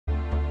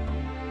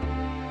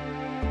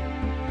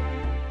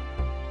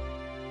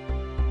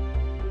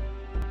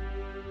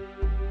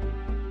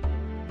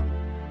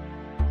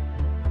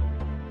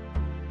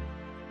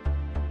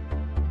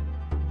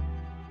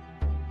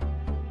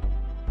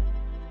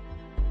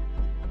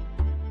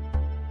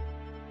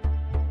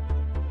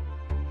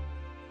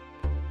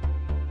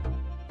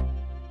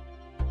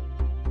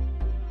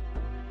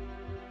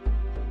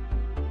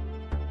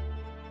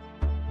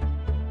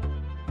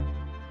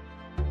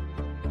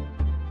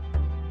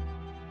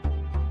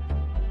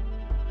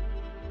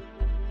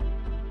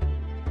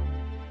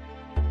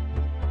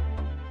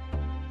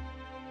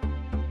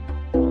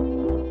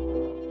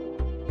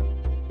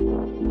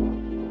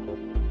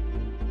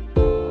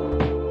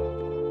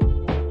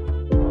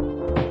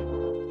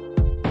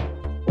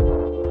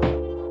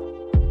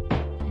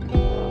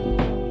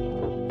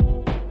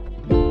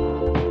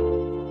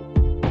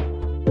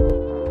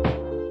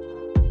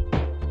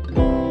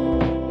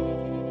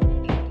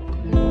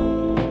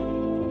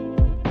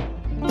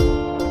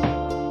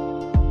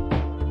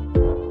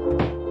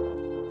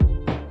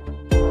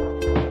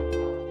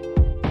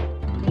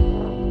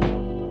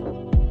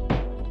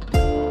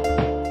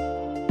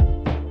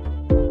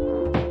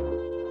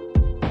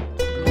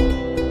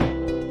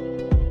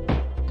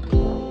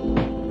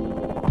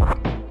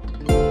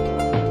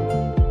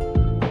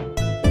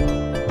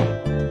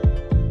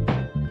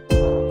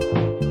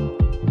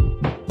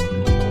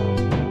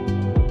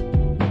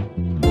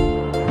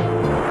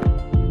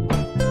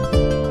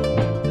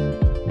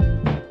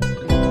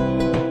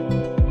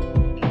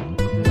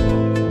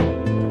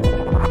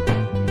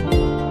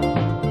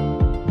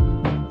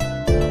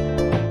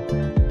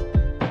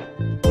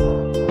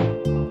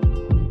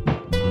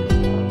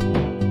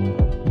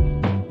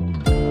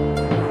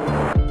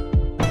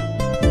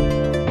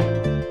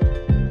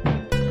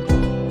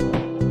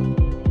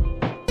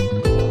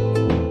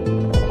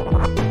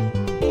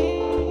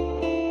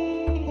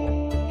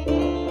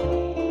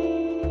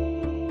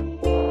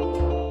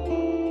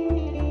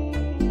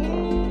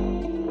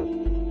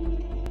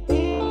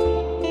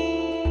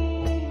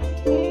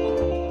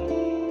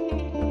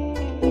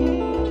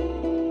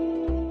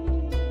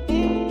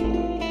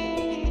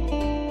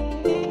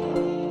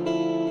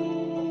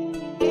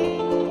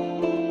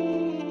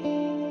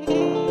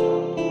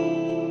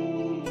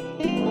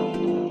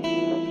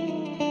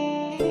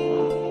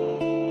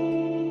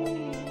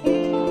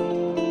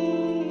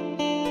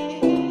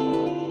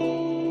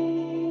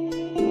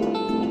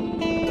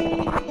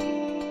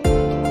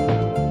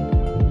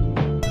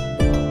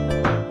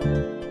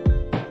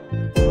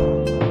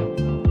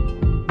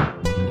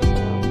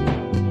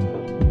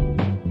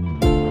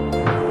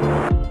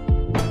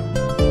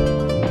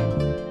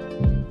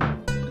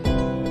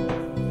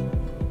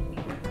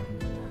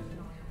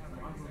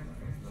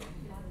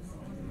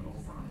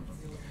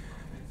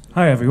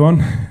Hi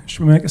everyone,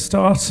 should we make a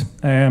start?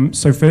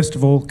 So first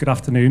of all, good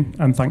afternoon,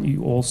 and thank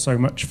you all so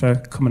much for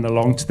coming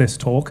along to this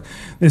talk.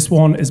 This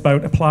one is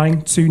about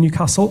applying to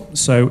Newcastle,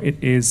 so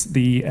it is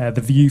the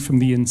view from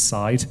the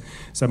inside.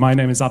 So my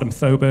name is Adam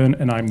Thoburn,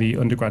 and I'm the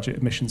Undergraduate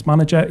Admissions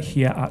Manager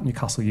here at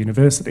Newcastle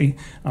University,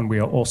 and we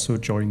are also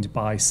joined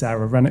by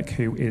Sarah Rennick,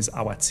 who is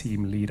our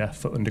team leader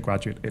for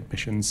undergraduate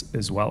admissions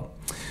as well.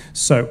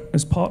 So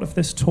as part of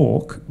this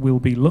talk, we'll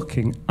be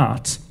looking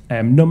at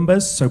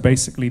numbers, so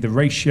basically the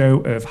ratio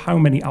of how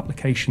many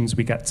applications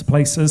we get to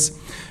places,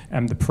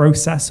 the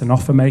process and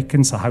offer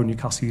making, so how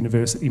Newcastle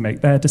University make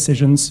their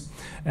decisions,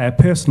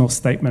 personal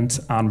statement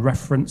and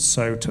reference,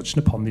 so touching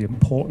upon the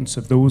importance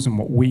of those and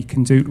what we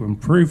can do to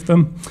improve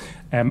them,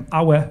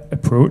 our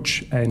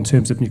approach in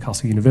terms of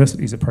Newcastle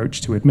University's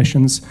approach to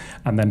admissions,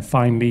 and then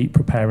finally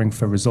preparing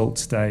for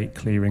results day,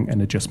 clearing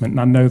and adjustment.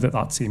 And I know that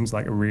that seems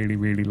like a really,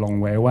 really long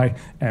way away,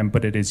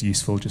 but it is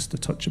useful just to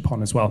touch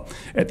upon as well.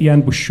 At the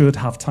end, we should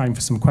have time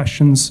for some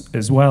questions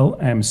as well,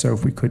 so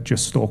if we could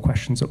just store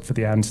questions up for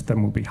the end,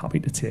 then we'll be happy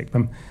to take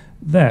them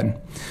then.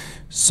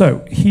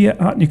 So here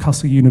at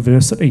Newcastle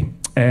University,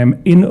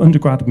 in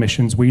undergrad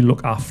admissions, we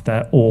look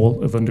after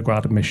all of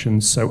undergrad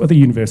admissions. So other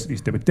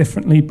universities do it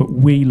differently, but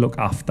we look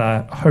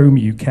after home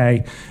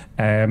UK,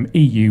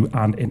 EU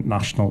and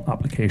international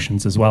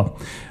applications as well.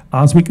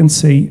 As we can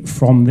see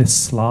from this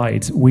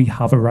slide, we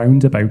have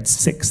around about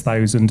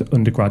 6,000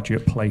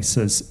 undergraduate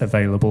places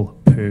available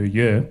per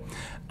year,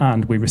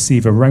 and we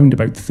receive around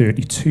about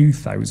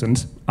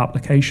 32,000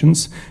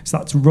 applications. So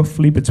that's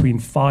roughly between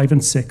 5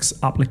 and 6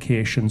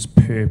 applications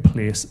per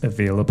place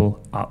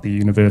available at the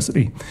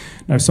university.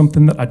 Now,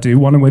 something that I do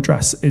want to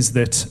address is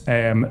that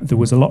there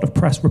was a lot of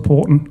press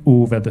reporting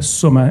over the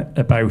summer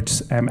about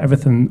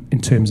everything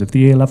in terms of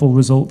the A-level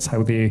results,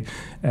 how they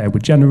were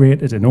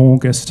generated in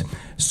August.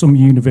 Some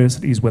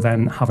universities were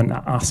then having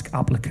to ask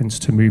applicants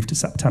to move to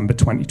September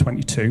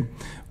 2022.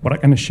 What I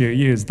can assure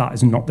you is that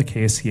is not the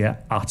case here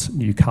at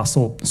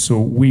Newcastle. So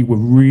we were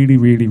really,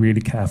 really,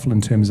 really careful in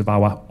terms of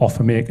our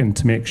offer making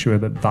to make sure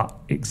that that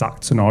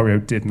exact scenario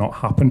did not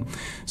happen,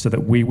 so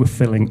that we were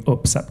filling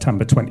up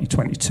September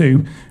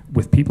 2022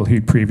 with people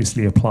who'd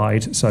previously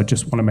applied. So I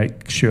just want to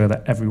make sure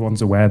that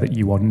everyone's aware that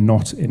you are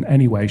not in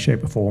any way,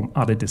 shape or form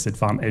at a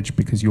disadvantage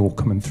because you're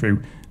coming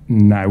through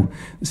now.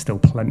 There's still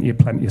plenty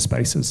of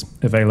spaces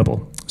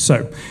available.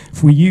 So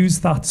if we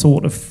use that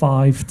sort of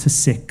 5 to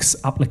 6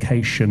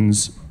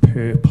 applications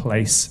per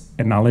place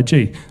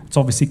analogy, it's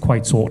obviously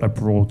quite sort of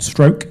broad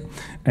stroke,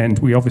 and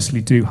we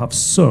obviously do have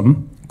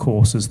some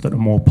courses that are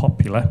more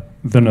popular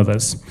than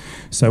others.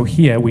 So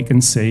here we can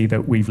see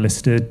that we've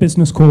listed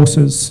business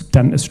courses,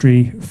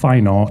 dentistry,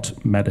 fine art,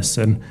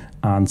 medicine,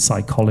 and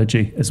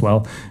psychology as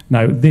well.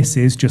 Now, this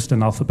is just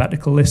an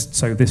alphabetical list,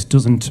 so this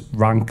doesn't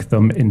rank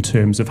them in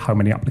terms of how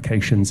many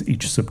applications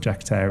each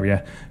subject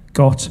area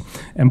got.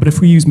 But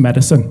if we use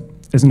medicine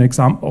as an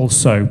example,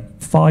 so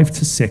 5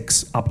 to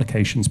 6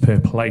 applications per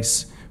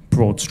place,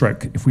 broad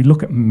stroke. If we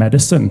look at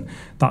medicine,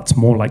 that's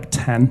more like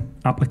 10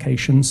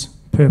 applications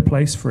per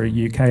place for a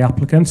UK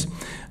applicant.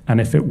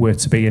 And if it were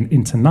to be an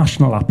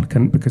international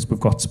applicant, because we've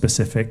got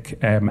specific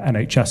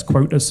NHS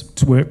quotas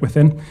to work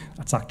within,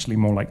 that's actually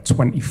more like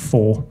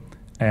 24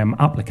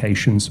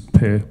 applications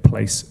per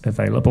place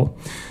available.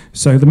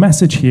 So the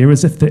message here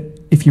is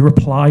if you're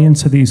applying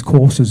to these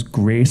courses,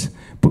 great,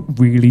 but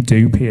really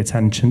do pay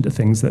attention to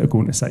things that are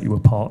going to set you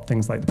apart,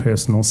 things like the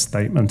personal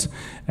statement,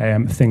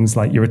 things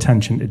like your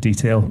attention to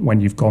detail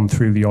when you've gone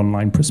through the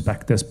online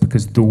prospectus,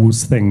 because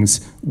those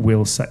things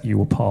will set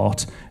you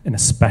apart, and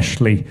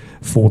especially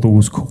for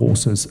those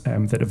courses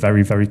that are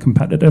very, very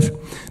competitive.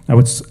 Now,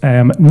 it's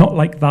not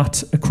like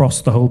that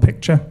across the whole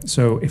picture.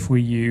 So if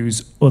we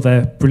use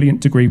other brilliant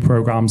degree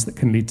programs that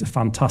can lead to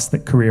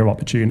fantastic career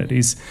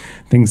opportunities,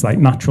 things like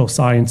natural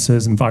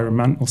sciences,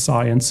 environmental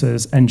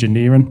sciences,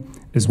 engineering,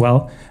 as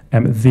well,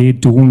 they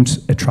don't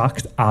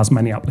attract as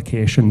many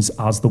applications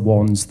as the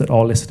ones that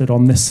are listed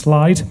on this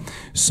slide.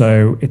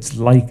 So it's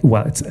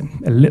it's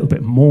a little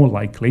bit more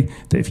likely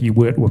that if you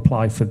were to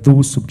apply for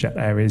those subject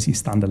areas, you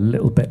stand a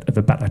little bit of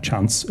a better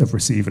chance of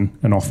receiving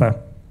an offer.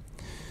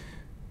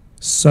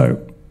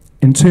 So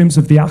in terms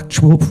of the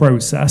actual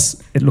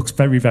process, it looks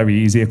very, very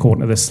easy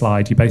according to this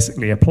slide. You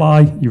basically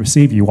apply, you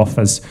receive your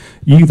offers,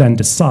 you then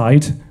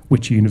decide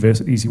which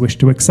universities you wish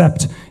to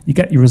accept, you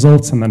get your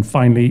results, and then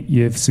finally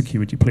you've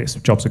secured your place.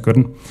 Jobs are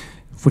good.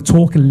 If we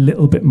talk a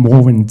little bit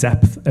more in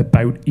depth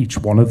about each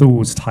one of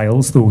those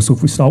tiles though, so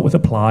if we start with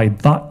apply,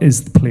 that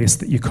is the place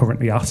that you're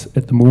currently at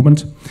the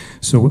moment.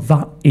 So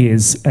that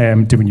is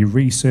doing your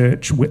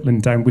research,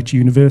 whittling down which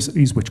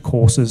universities, which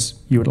courses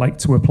you would like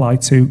to apply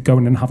to,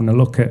 going and having a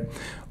look at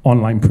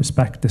online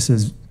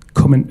prospectuses,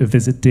 coming to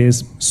visit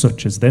days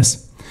such as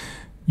this.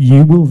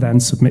 You will then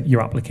submit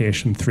your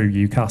application through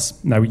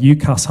UCAS. Now,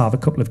 UCAS have a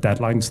couple of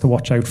deadlines to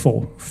watch out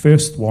for.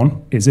 First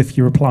one is if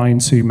you're applying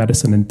to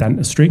medicine and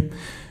dentistry,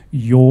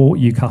 your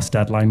UCAS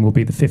deadline will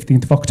be the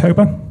 15th of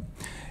October.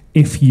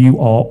 If you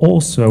are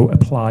also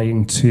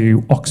applying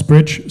to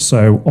Oxbridge,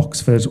 so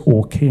Oxford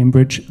or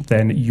Cambridge,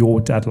 then your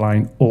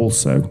deadline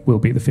also will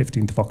be the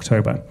 15th of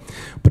October.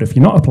 But if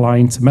you're not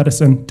applying to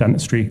medicine,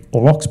 dentistry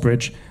or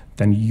Oxbridge,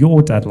 then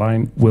your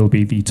deadline will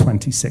be the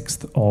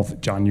 26th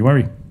of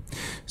January.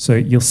 So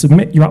you'll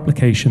submit your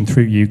application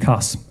through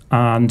UCAS,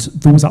 and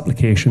those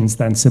applications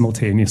then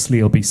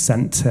simultaneously will be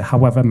sent to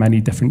however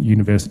many different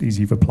universities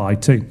you've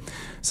applied to.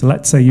 So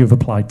let's say you've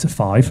applied to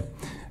 5.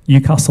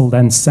 UCAS will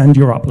then send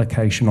your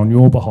application on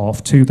your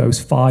behalf to those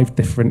 5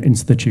 different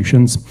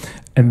institutions,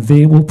 and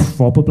they will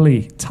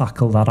probably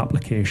tackle that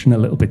application a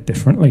little bit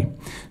differently.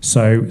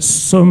 So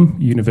some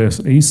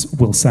universities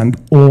will send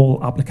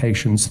all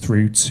applications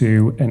through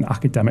to an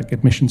academic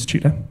admissions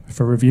tutor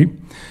for review.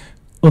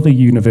 Other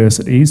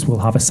universities will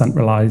have a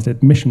centralised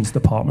admissions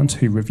department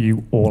who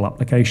review all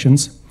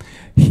applications.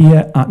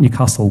 Here at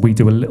Newcastle, we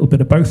do a little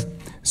bit of both.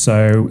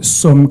 So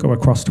some go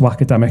across to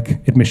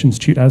academic admissions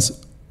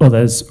tutors.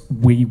 Others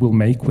we will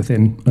make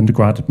within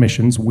undergrad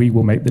admissions. We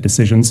will make the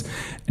decisions.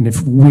 And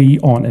if we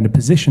aren't in a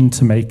position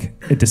to make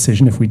a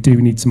decision, if we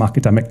do need some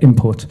academic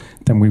input,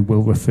 then we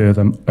will refer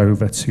them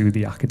over to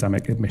the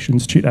academic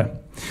admissions tutor.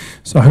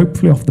 So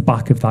hopefully off the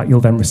back of that,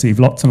 you'll then receive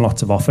lots and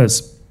lots of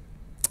offers.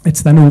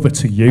 It's then over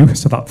to you,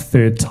 so that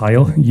third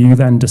tile, you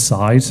then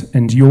decide,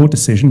 and your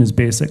decision is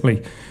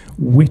basically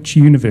which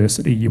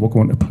university you are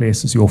going to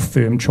place as your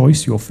firm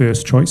choice, your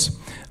first choice,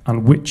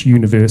 and which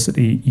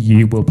university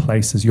you will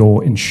place as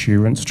your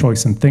insurance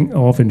choice. And think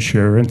of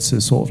insurance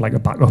as sort of like a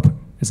backup,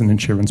 as an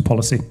insurance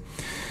policy.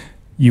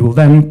 You will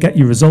then get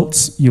your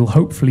results, you'll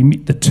hopefully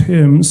meet the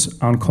terms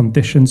and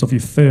conditions of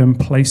your firm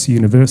place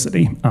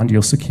university, and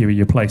you'll secure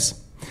your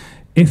place.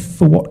 If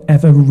for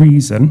whatever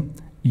reason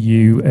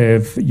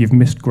you've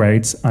missed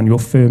grades and your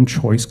firm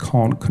choice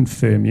can't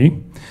confirm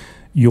you,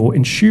 your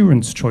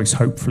insurance choice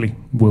hopefully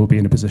will be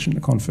in a position to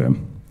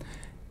confirm.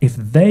 If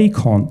they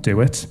can't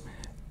do it,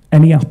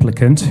 any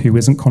applicant who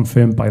isn't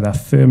confirmed by their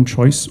firm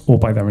choice or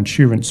by their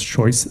insurance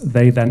choice,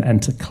 they then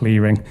enter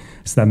clearing,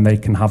 so then they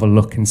can have a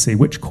look and see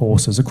which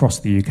courses across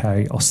the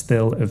UK are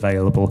still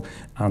available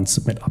and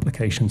submit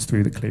applications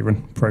through the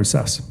clearing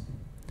process.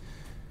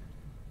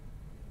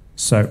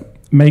 So,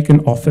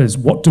 making offers,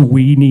 what do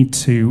we need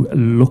to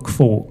look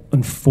for?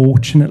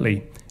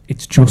 Unfortunately,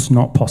 it's just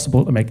not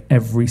possible to make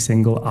every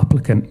single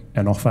applicant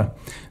an offer.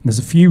 And there's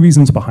a few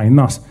reasons behind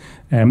that.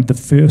 The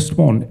first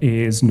one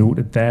is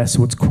noted there,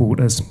 so it's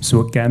quotas.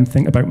 So again,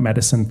 think about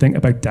medicine, think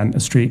about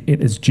dentistry.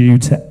 It is due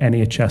to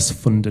NHS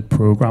funded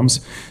programs.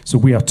 So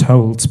we are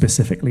told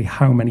specifically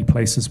how many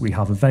places we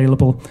have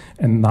available,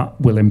 and that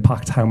will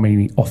impact how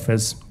many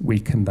offers we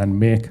can then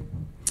make.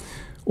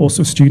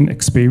 Also student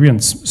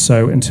experience.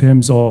 So in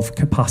terms of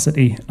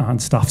capacity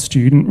and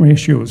staff-student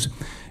ratios,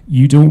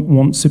 you don't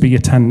want to be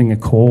attending a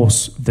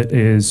course that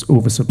is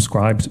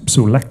oversubscribed.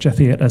 So lecture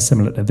theatre,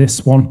 similar to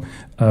this one,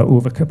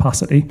 over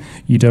capacity.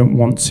 You don't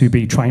want to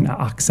be trying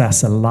to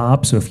access a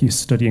lab. So if you're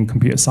studying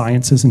computer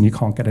sciences and you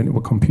can't get into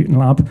a computing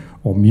lab,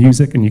 or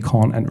music and you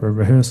can't enter a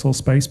rehearsal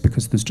space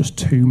because there's just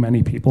too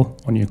many people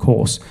on your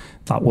course,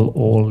 that will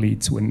all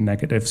lead to a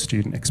negative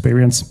student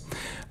experience.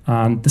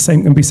 And the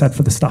same can be said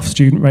for the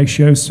staff-student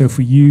ratios. So if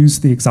we use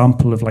the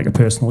example of like a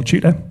personal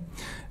tutor,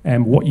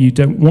 what you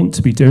don't want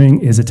to be doing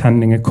is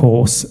attending a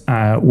course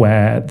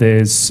where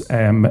there's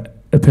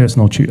a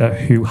personal tutor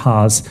who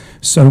has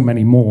so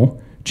many more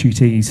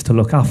tutees to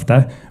look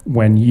after.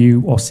 When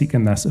you are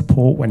seeking their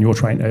support, when you're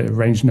trying to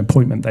arrange an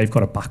appointment, they've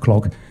got a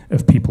backlog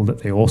of people that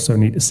they also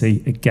need to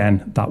see.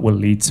 Again, that will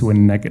lead to a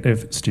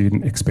negative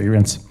student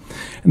experience.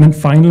 And then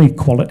finally,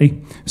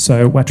 quality.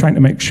 So we're trying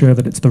to make sure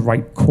that it's the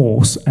right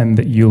course and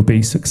that you'll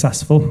be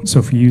successful. So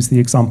if you use the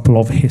example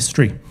of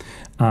history,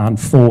 and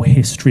for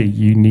history,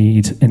 you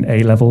need an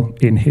A-level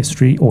in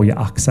history, or your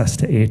access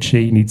to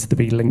HE needs to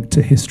be linked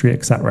to history,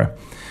 etc.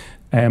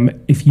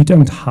 If you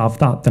don't have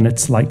that, then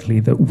it's likely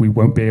that we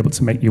won't be able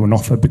to make you an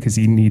offer because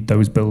you need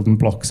those building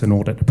blocks in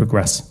order to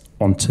progress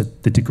onto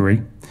the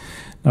degree.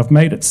 Now, I've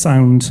made it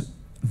sound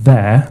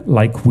there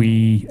like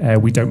we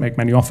don't make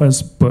many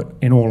offers, but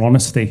in all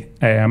honesty,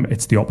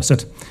 it's the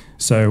opposite.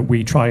 So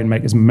we try and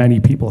make as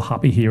many people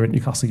happy here at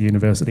Newcastle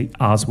University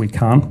as we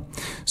can.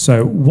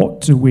 So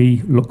what do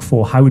we look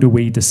for? How do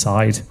we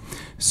decide?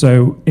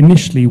 So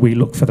initially we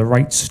look for the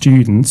right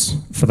students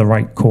for the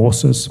right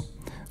courses.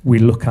 We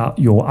look at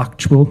your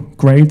actual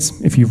grades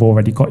if you've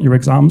already got your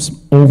exams,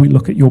 or we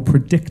look at your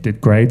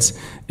predicted grades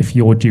if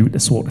you're due to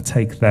sort of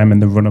take them in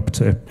the run up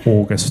to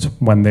August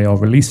when they are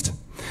released.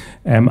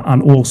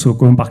 And also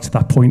going back to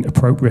that point,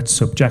 appropriate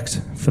subject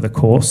for the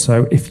course.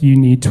 So if you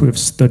need to have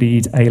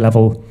studied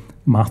A-level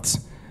maths,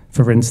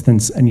 for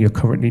instance, and you're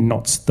currently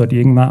not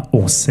studying that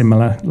or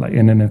similar, like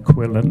in an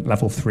equivalent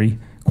level 3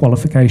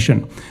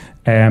 qualification,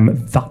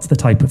 That's the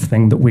type of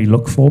thing that we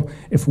look for.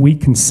 If we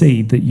can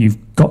see that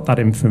you've got that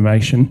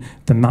information,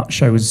 then that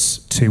shows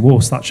to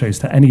us, that shows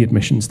to any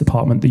admissions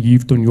department that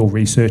you've done your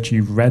research,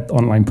 you've read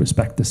online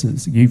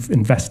prospectuses, you've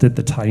invested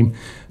the time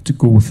to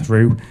go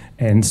through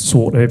and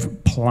sort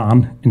of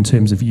plan in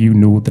terms of, you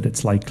know, that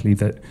it's likely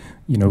that,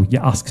 you know,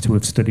 you're asked to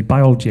have studied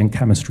biology and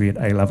chemistry at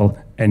A level,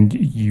 and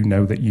you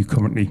know that you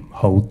currently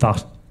hold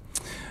that.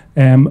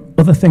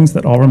 Other things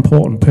that are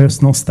important,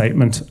 personal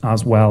statement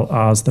as well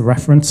as the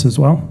reference as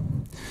well.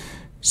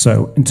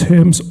 So in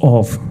terms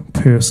of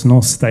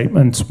personal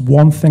statements,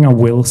 one thing I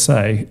will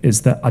say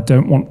is that I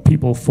don't want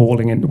people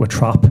falling into a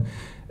trap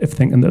of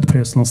thinking that the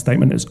personal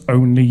statement is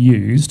only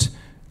used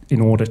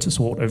in order to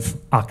sort of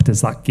act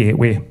as that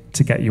gateway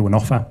to get you an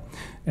offer.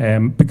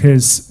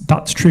 Because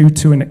that's true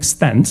to an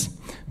extent,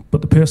 but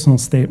the personal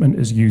statement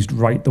is used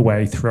right the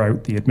way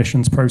throughout the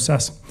admissions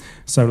process.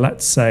 So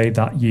let's say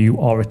that you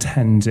are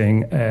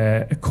attending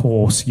a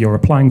course, you're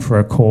applying for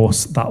a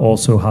course that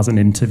also has an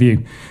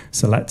interview.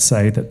 So let's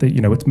say that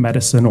it's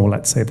medicine, or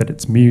let's say that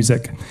it's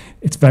music.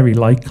 It's very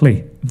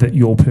likely that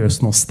your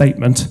personal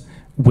statement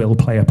will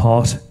play a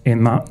part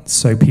in that.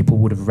 So people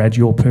would have read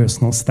your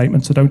personal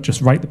statement. So don't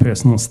just write the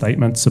personal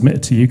statement, submit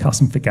it to UCAS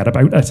and forget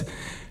about it.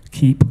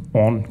 Keep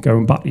on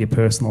going back to your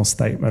personal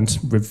statement,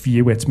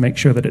 review it, make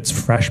sure that it's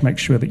fresh, make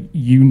sure that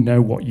you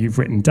know what you've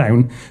written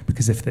down,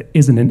 because if there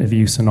is an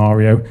interview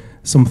scenario,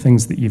 some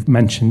things that you've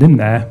mentioned in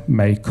there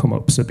may come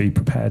up, so be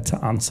prepared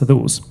to answer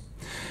those.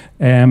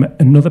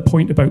 Another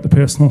point about the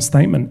personal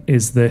statement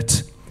is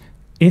that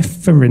if,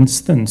 for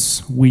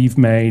instance, we've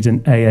made an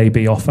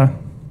AAB offer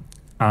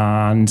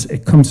and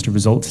it comes to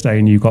results day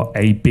and you got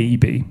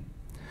ABB,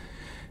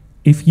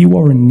 if you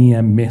are a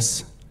near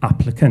miss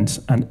applicant,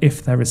 and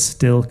if there is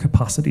still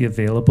capacity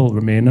available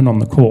remaining on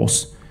the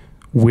course,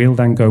 we'll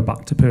then go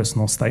back to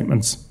personal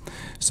statements.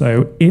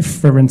 So if,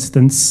 for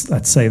instance,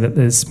 let's say that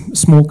there's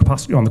small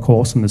capacity on the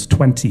course and there's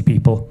 20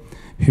 people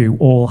who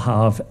all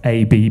have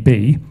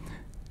ABB,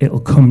 it'll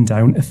come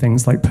down to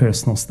things like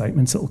personal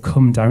statements, it'll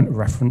come down to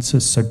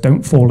references. So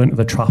don't fall into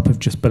the trap of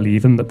just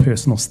believing that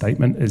personal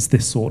statement is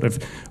this sort of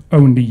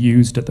only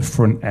used at the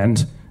front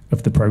end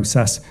of the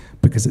process,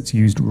 because it's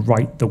used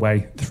right the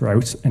way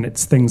throughout, and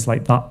it's things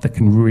like that that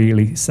can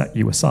really set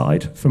you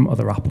aside from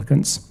other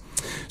applicants.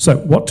 So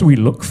what do we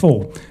look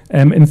for?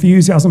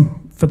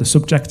 Enthusiasm for the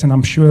subject, and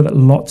I'm sure that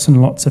lots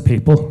and lots of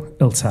people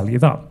will tell you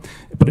that,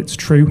 but it's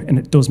true, and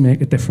it does make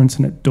a difference,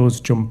 and it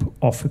does jump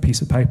off a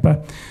piece of paper.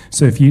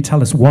 So if you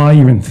tell us why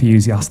you're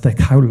enthusiastic,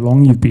 how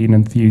long you've been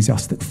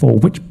enthusiastic for,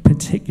 which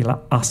particular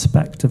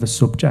aspect of a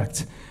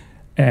subject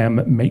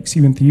makes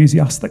you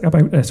enthusiastic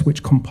about it,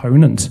 which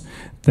component,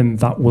 then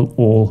that will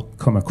all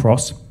come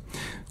across.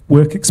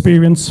 Work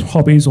experience,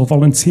 hobbies, or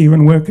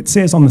volunteering work, it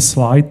says on the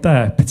slide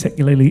there,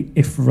 particularly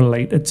if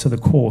related to the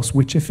course,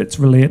 which if it's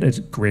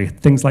related, great.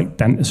 Things like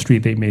dentistry,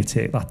 they may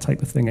take that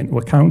type of thing into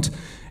account.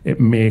 It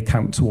may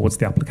count towards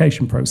the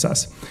application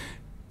process.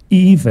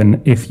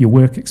 Even if your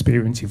work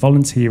experience, your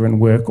volunteering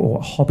work,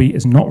 or hobby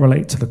is not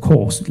related to the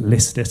course,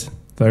 list it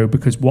though,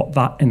 because what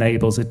that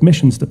enables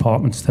admissions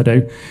departments to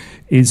do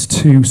is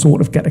to sort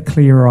of get a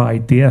clearer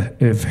idea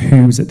of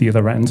who's at the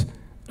other end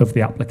of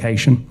the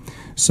application.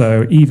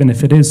 So even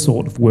if it is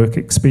sort of work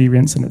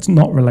experience and it's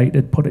not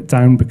related, put it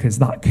down, because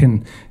that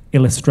can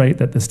illustrate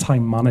that there's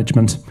time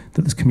management,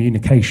 that there's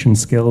communication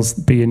skills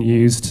being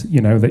used,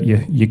 you know, that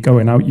you're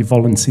going out, you're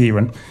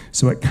volunteering,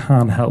 so it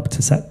can help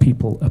to set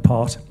people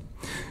apart.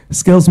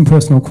 Skills and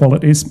personal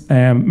qualities,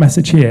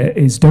 message here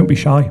is don't be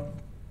shy.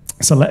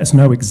 So let us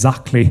know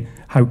exactly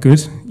how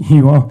good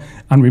you are,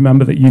 and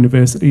remember that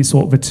university is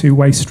sort of a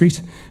two-way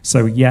street.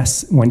 So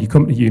yes, when you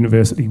come to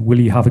university, will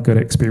you have a good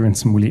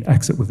experience and will you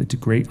exit with a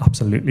degree?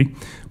 Absolutely.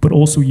 But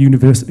also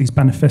universities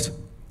benefit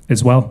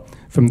as well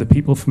from the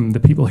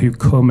people who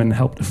come and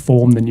help to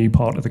form the new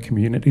part of the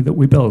community that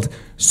we build.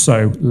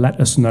 So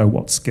let us know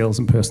what skills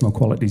and personal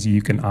qualities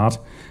you can add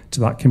to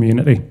that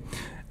community.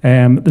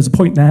 There's a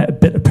point there, a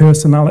bit of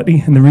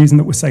personality, and the reason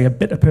that we say a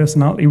bit of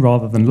personality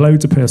rather than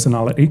loads of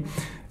personality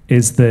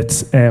is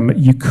that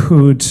you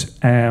could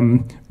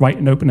write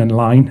an opening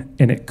line,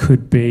 and it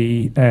could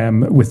be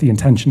with the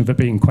intention of it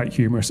being quite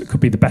humorous. It could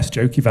be the best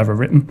joke you've ever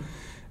written.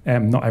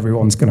 Not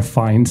everyone's going to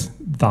find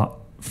that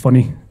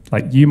funny.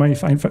 Like, you may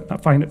find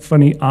it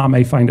funny, I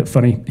may find it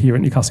funny here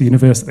at Newcastle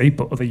University,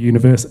 but other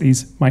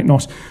universities might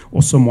not,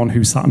 or someone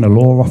who sat in a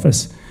law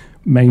office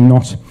may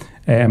not.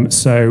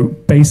 So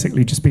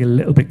basically, just be a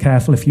little bit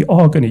careful. If you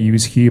are going to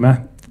use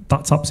humour,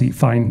 that's absolutely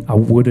fine. I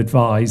would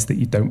advise that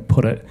you don't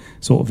put it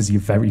sort of as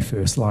your very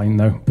first line,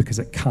 though, because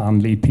it can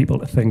lead people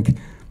to think,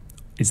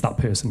 is that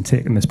person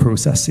taking this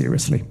process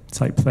seriously,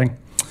 type thing.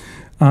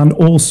 And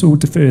also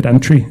deferred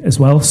entry as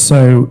well.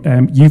 So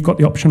you've got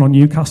the option on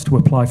UCAS to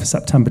apply for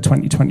September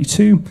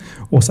 2022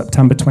 or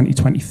September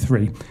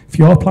 2023. If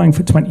you're applying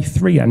for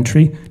 23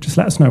 entry, just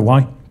let us know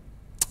why.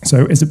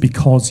 So is it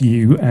because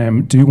you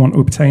do want to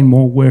obtain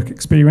more work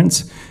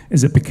experience?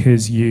 Is it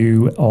because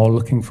you are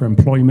looking for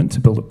employment to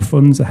build up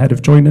funds ahead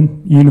of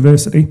joining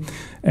university?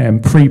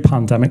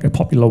 Pre-pandemic, a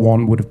popular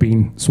one would have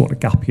been sort of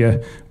gap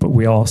year, but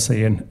we are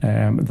seeing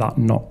that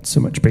not so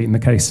much being the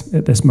case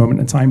at this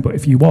moment in time. But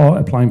if you are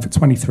applying for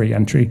 23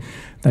 entry,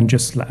 then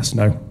just let us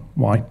know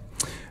why.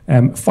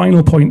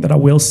 Final point that I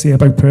will say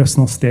about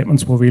personal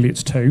statements, well, really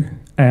it's two.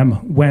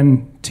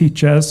 When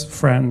teachers,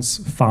 friends,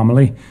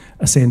 family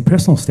are saying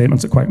personal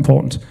statements are quite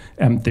important,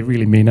 they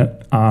really mean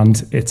it,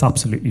 and it's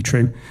absolutely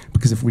true.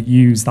 Because if we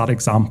use that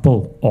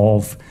example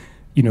of,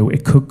 you know,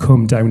 it could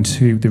come down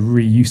to the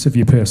reuse of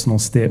your personal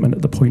statement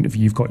at the point of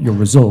you've got your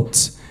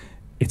results,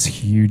 it's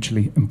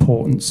hugely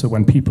important. So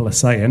when people are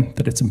saying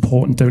that it's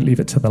important, don't leave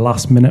it to the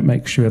last minute,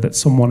 make sure that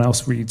someone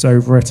else reads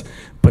over it,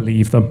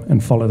 believe them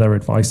and follow their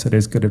advice. It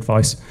is good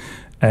advice.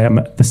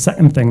 The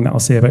second thing that I'll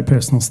say about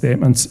personal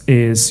statements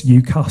is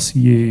UCAS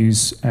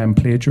use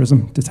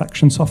plagiarism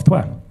detection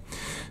software.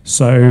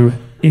 So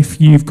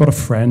if you've got a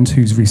friend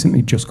who's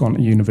recently just gone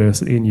to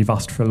university and you've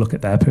asked for a look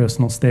at their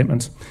personal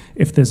statement,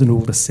 if there's an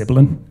older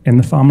sibling in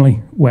the family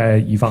where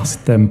you've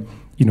asked them,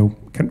 you know,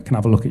 can I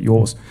have a look at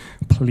yours,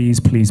 please,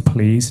 please,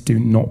 please do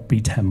not be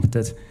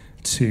tempted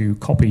to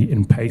copy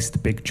and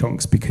paste big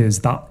chunks, because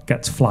that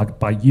gets flagged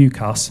by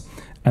UCAS,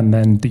 and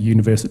then the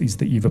universities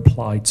that you've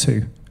applied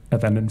to are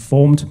then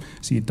informed.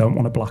 So you don't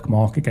want a black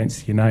mark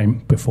against your name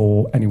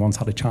before anyone's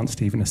had a chance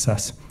to even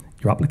assess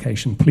your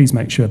application. Please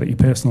make sure that your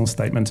personal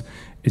statement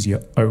is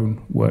your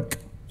own work.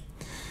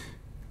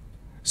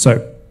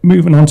 So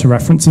moving on to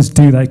references,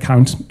 do they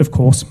count? Of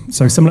course.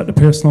 So similar to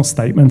personal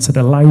statements, it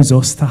allows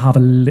us to have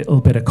a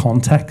little bit of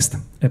context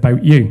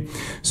about you.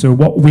 So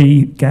what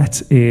we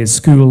get is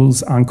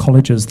schools and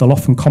colleges, they'll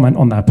often comment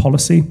on their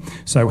policy.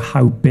 So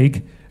how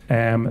big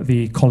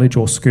the college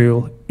or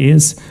school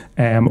is,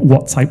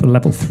 what type of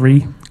level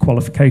 3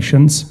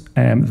 qualifications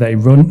they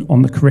run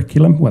on the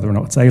curriculum, whether or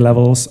not it's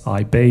A-levels,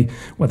 IB,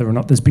 whether or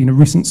not there's been a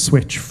recent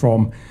switch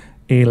from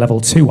A-level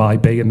to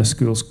IB and the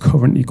school's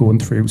currently going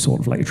through sort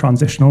of like a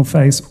transitional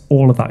phase.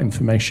 All of that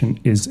information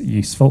is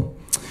useful.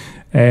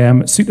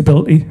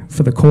 Suitability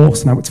for the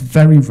course. Now, it's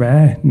very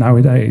rare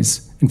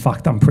nowadays. In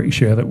fact, I'm pretty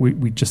sure that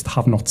we just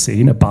have not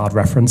seen a bad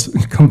reference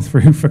come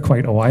through for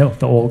quite a while.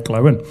 They're all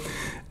glowing.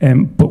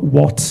 But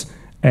what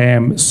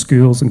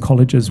schools and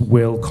colleges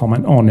will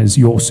comment on is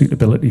your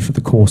suitability for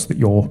the course that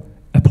you're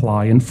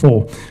applying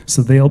for.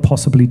 So they'll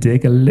possibly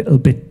dig a little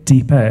bit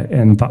deeper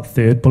in that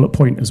third bullet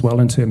point as well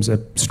in terms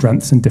of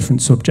strengths in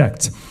different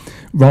subjects.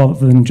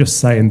 Rather than just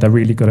saying they're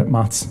really good at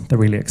maths, they're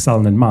really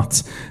excelling in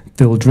maths,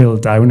 they'll drill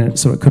down it.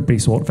 So it could be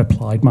sort of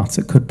applied maths,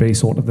 it could be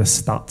sort of the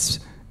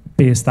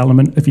stats-based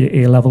element of your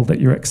A-level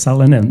that you're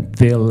excelling in.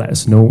 They'll let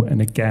us know,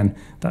 and again,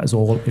 that is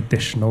all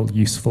additional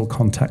useful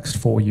context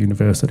for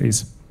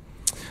universities.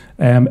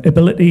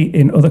 Ability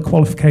in other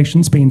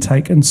qualifications being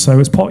taken. So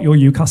as part of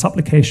your UCAS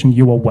application,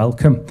 you are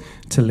welcome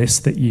to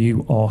list that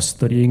you are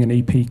studying an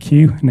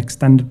EPQ, an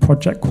extended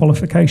project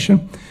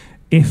qualification.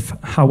 If,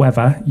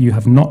 however, you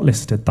have not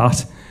listed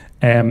that,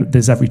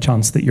 there's every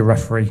chance that your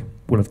referee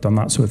will have done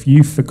that. So if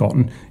you've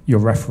forgotten, your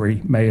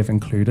referee may have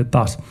included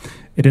that.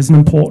 It is an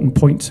important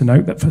point to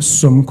note that for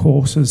some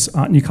courses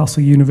at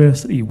Newcastle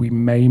University, we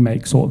may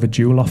make sort of a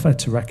dual offer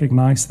to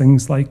recognise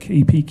things like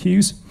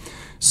EPQs.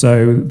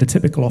 So the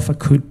typical offer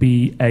could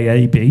be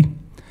AAB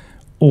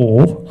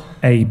or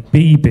a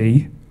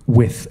BB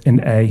with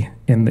an A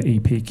in the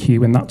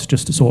EPQ, and that's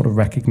just to sort of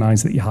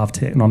recognise that you have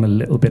taken on a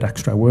little bit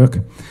extra work.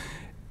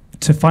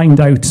 To find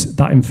out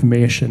that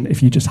information,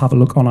 if you just have a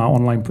look on our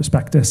online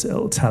prospectus,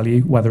 it'll tell you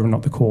whether or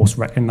not the course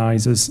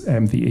recognises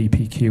the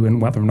EPQ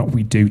and whether or not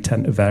we do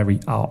tend to vary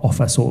our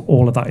offer. So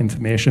all of that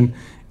information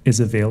is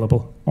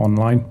available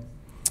online.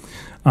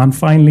 And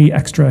finally,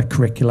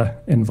 extracurricular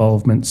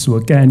involvement. So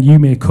again, you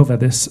may cover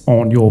this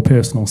on your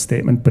personal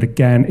statement, but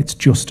again, it's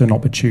just an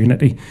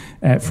opportunity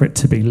for it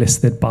to be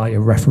listed by a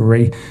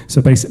referee.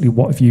 So basically,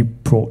 what have you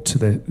brought to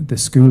the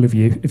school? Have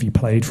you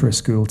played for a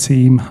school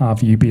team?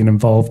 Have you been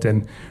involved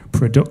in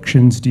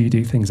productions? Do you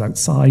do things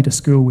outside a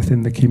school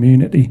within the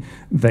community?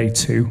 They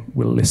too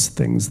will list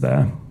things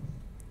there.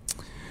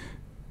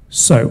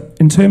 So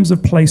in terms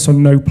of place or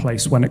no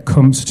place when it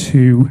comes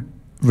to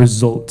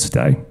results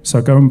day.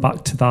 So going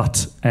back to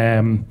that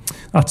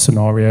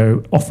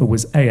scenario, offer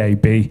was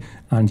AAB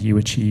and you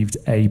achieved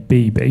a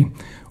BB.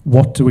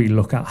 What do we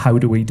look at? How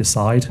do we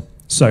decide?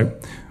 So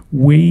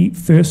we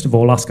first of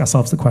all ask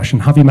ourselves the question,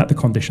 have you met the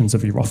conditions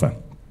of your offer?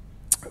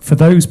 For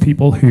those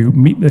people who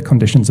meet the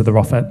conditions of their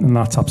offer, then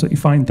that's absolutely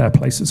fine, their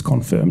place is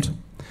confirmed.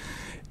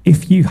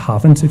 If you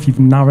haven't, if you've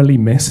narrowly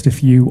missed,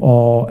 if you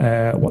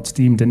are what's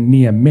deemed a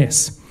near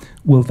miss,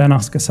 we'll then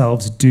ask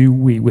ourselves, do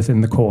we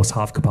within the course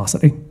have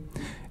capacity?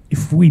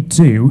 If we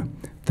do,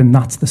 then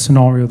that's the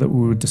scenario that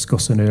we were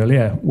discussing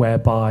earlier,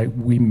 whereby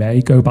we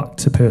may go back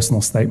to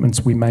personal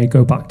statements, we may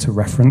go back to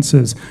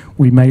references,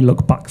 we may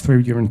look back through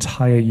your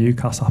entire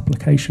UCAS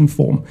application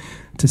form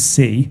to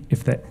see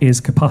if there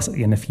is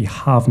capacity, and if you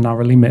have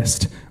narrowly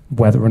missed,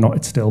 whether or not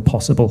it's still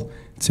possible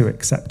to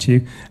accept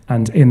you.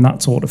 And in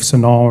that sort of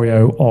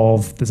scenario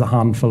of there's a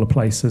handful of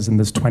places and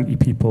there's 20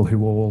 people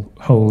who all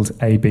hold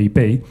ABB,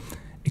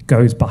 it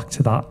goes back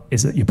to that,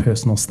 is it your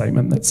personal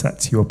statement that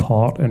sets you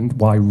apart, and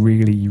why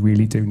really you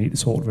really do need to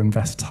sort of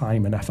invest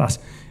time and effort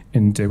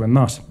in doing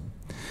that.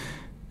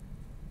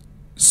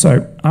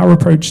 So our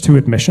approach to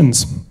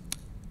admissions,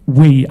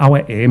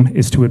 our aim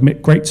is to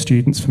admit great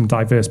students from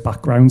diverse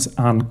backgrounds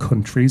and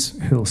countries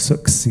who'll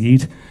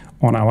succeed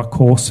on our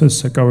courses.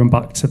 So going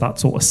back to that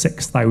sort of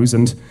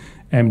 6,000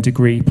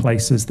 degree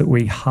places that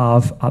we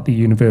have at the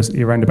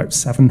university, around about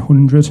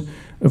 700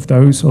 of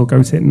those will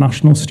go to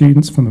international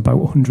students from about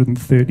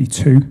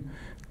 132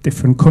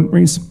 different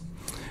countries.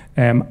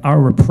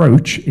 Our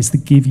approach is to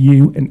give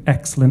you an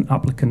excellent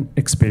applicant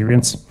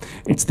experience.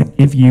 It's to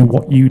give you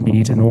what you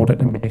need in order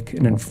to make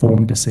an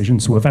informed decision.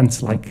 So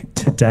events like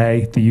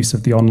today, the use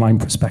of the online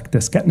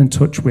prospectus, getting in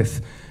touch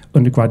with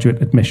undergraduate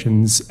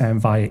admissions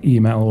via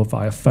email or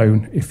via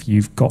phone if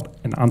you've got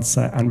an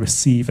answer, and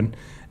receiving,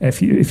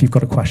 if you've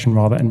got a question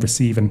rather, and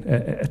receiving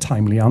a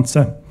timely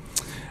answer.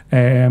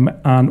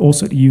 And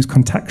also to use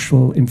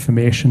contextual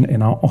information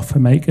in our offer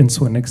making.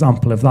 So an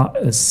example of that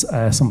is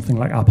something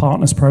like our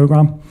partners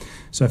program.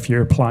 So if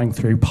you're applying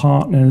through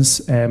partners,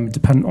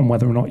 depending on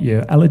whether or not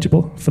you're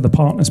eligible for the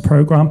partners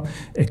program,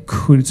 it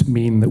could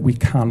mean that we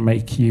can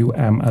make you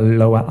a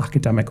lower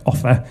academic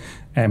offer,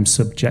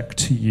 subject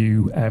to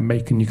you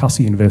making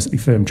Newcastle University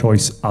firm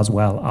choice, as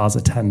well as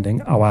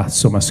attending our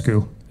summer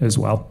school as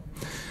well.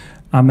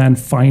 And then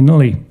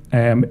finally,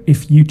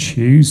 if you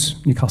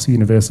choose Newcastle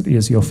University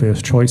as your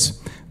first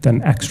choice,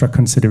 then extra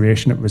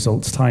consideration at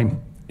results time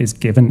is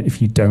given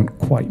if you don't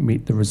quite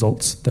meet the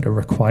results that are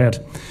required.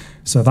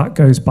 So that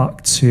goes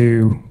back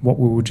to what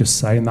we were just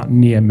saying, that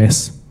near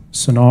miss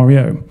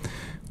scenario.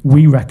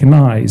 We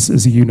recognise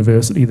as a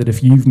university that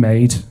if you've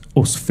made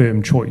us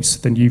firm choice,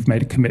 then you've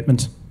made a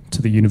commitment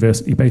to the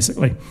university,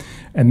 basically.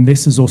 And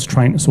this is us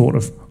trying to sort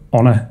of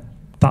honour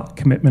that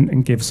commitment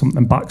and give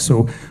something back.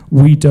 So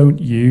we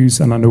don't use,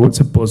 and I know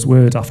it's a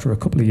buzzword after a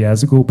couple of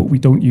years ago, but we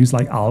don't use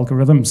like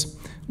algorithms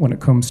when it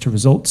comes to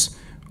results.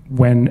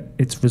 When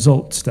it's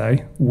results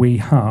day, we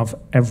have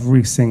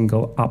every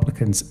single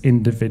applicant's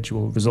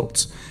individual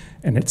results,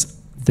 and it's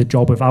the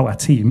job of our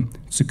team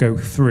to go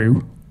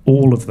through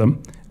all of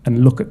them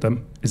and look at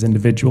them as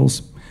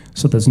individuals.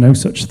 So there's no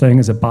such thing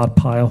as a bad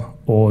pile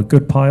or a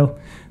good pile.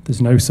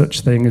 There's no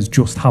such thing as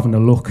just having a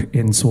look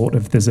in sort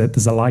of, there's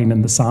a line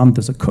in the sand,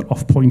 there's a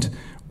cut-off point.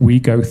 We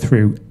go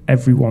through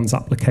everyone's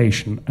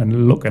application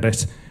and look at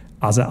it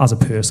as a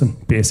person,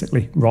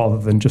 basically, rather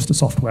than just a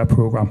software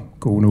program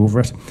going over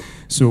it.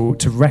 So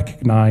to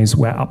recognise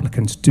where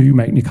applicants do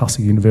make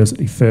Newcastle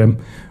University firm,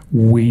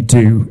 we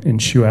do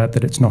ensure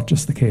that it's not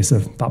just the case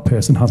of that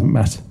person hasn't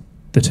met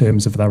the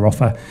terms of their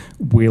offer.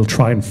 We'll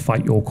try and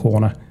fight your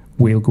corner.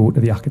 We'll go to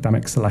the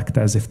academic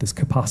selectors if there's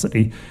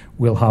capacity.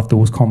 We'll have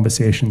those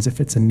conversations if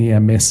it's a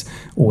near miss,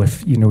 or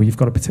if you've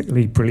got a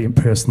particularly brilliant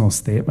personal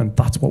statement.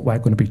 That's what we're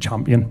going to be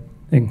championing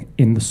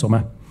in the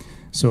summer.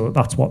 So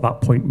that's what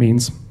that point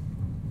means.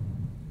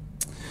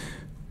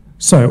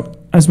 So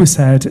as we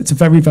said, it's a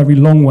very, very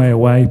long way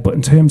away, but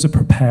in terms of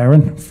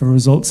preparing for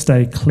results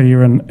day,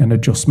 clearing and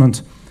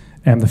adjustment,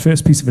 the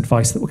first piece of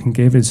advice that we can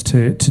give is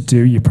to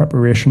do your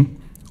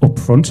preparation up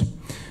front.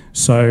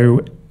 So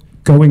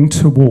going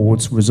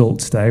towards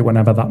results day,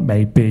 whenever that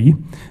may be,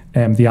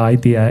 the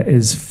idea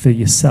is for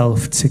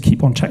yourself to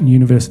keep on checking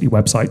university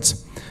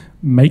websites,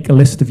 make a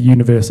list of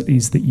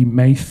universities that you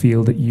may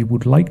feel that you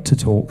would like to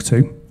talk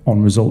to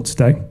on results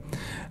day,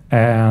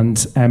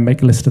 and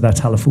make a list of their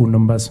telephone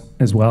numbers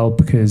as well,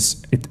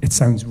 because it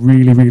sounds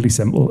really, really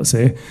simple to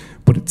say,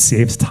 but it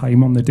saves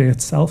time on the day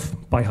itself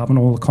by having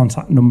all the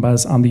contact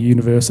numbers and the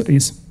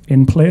universities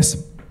in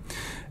place.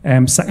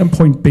 Second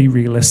point, be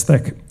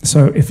realistic.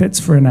 So if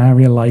it's for an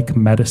area like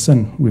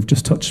medicine, we've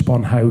just touched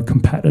upon how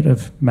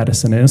competitive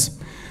medicine is.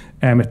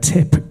 A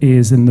tip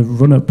is in the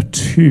run-up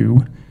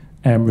to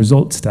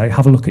results day,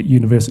 have a look at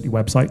university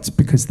websites,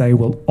 because they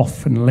will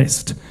often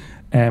list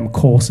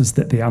courses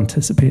that they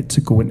anticipate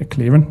to go into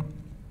clearing.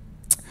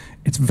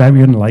 It's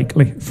very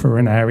unlikely for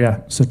an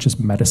area such as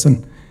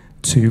medicine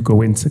to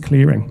go into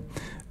clearing.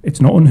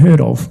 It's not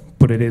unheard of,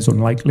 but it is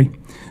unlikely.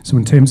 So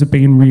in terms of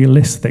being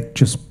realistic,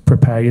 just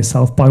prepare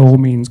yourself. By all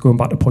means, going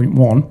back to point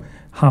one,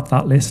 have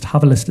that list,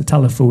 have a list of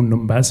telephone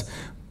numbers,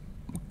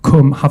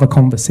 come have a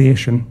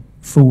conversation,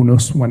 phone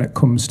us when it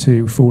comes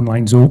to phone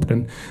lines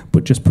opening,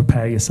 but just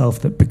prepare yourself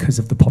that because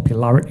of the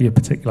popularity of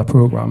particular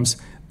programs,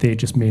 they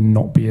just may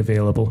not be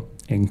available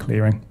in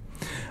clearing.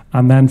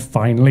 And then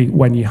finally,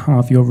 when you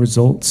have your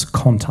results,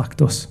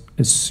 contact us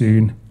as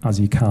soon as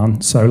you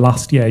can. So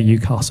last year,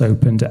 UCAS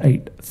opened at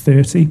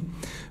 8:30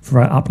 for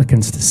our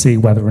applicants to see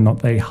whether or not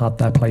they had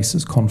their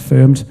places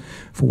confirmed.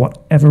 For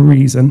whatever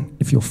reason,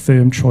 if your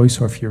firm choice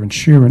or if your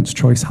insurance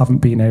choice haven't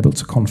been able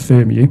to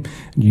confirm you,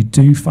 and you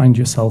do find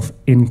yourself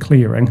in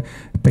clearing,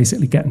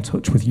 basically get in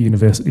touch with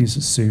universities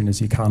as soon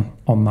as you can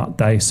on that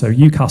day. So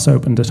UCAS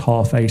opened at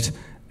 8:30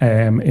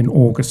 in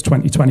August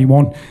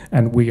 2021,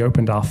 and we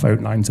opened our phone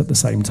lines at the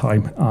same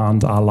time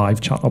and our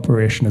live chat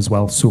operation as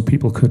well, so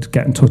people could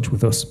get in touch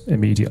with us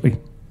immediately.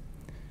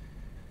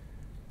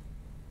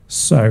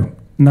 So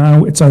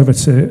now it's over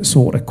to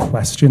sort of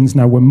questions.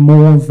 Now, we're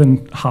more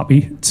than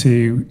happy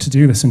to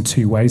do this in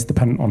two ways,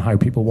 depending on how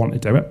people want to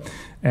do it.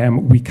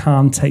 We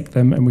can take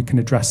them and we can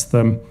address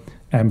them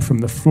from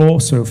the floor.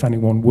 So if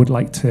anyone would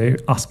like to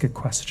ask a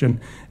question,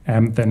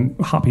 then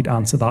happy to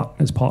answer that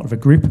as part of a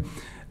group.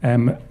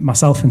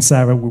 Myself and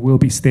Sarah, we will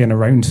be staying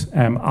around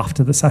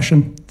after the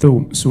session,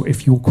 though. So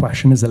if your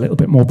question is a little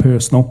bit more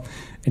personal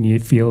and you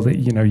feel that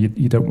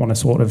you don't want to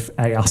sort of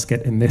ask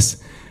it in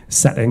this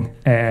setting,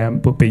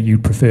 but B, you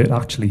prefer to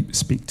actually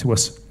speak to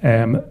us,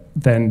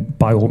 then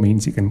by all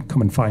means you can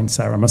come and find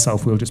Sarah and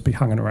myself. We'll just be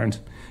hanging around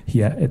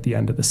here at the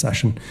end of the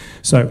session.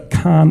 So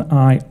can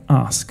I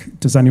ask,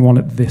 does anyone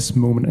at this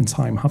moment in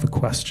time have a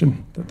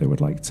question that they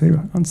would like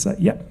to answer?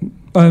 Yeah.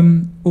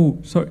 Oh,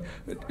 sorry.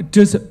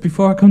 Just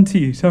before I come to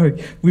you,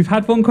 sorry. We've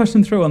had one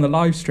question through on the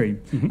live stream,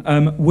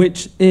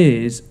 which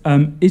is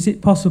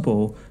it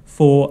possible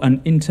for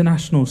an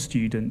international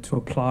student to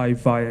apply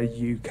via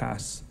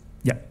UCAS?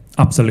 Yeah,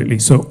 absolutely.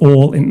 So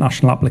all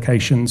international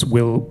applications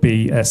will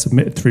be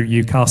submitted through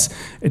UCAS,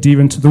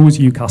 adhering to those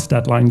UCAS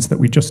deadlines that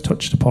we just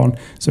touched upon.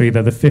 So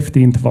either the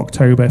 15th of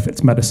October if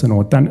it's medicine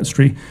or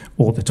dentistry,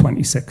 or the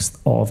 26th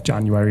of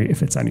January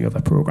if it's any other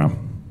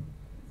programme.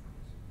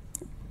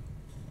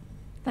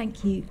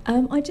 Thank you.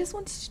 I just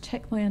wanted to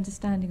check my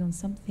understanding on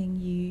something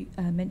you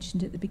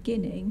mentioned at the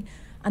beginning,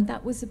 and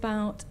that was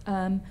about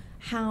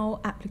how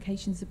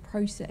applications are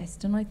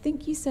processed. And I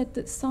think you said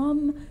that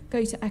some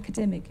go to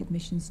academic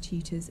admissions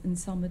tutors and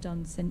some are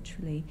done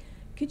centrally.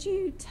 Could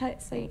you say a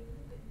bit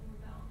more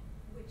about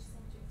which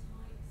subject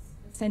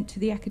types are sent to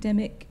the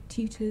academic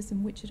tutors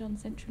and which are done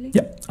centrally?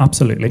 Yeah,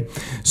 absolutely.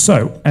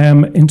 So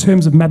in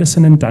terms of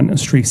medicine and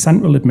dentistry,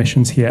 central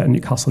admissions here at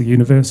Newcastle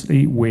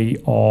University, we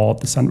are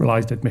the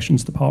centralised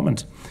admissions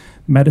department.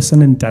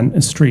 Medicine and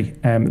dentistry,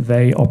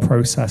 they are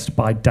processed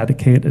by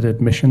dedicated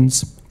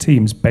admissions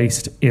teams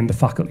based in the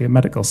Faculty of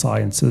Medical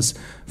Sciences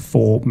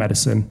for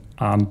medicine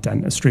and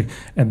dentistry.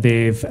 And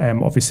they've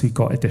obviously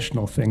got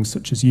additional things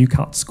such as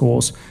UCAS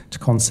scores to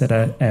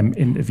consider,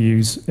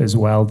 interviews as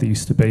well. There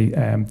used to be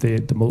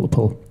the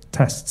multiple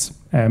tests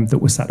that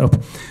were set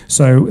up.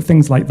 So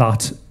things like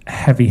that,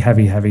 heavy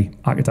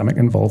academic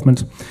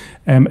involvement.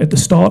 At the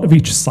start of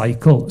each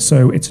cycle,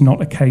 so it's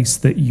not a case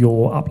that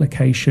your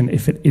application,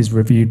 if it is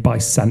reviewed by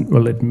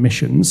central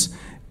admissions,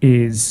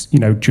 is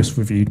just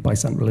reviewed by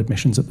central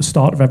admissions. At the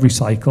start of every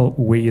cycle,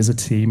 we as a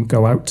team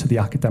go out to the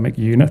academic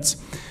units.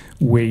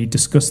 We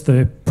discuss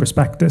the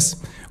prospectus.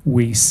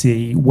 We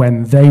see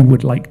when they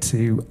would like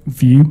to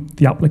view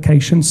the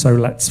application. So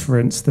let's, for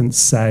instance,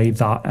 say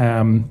that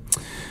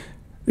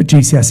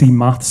GCSE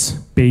Maths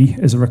B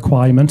is a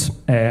requirement,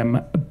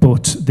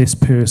 but this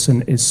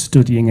person is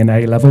studying an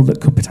A-level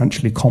that could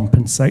potentially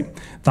compensate.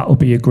 That will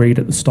be agreed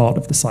at the start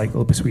of the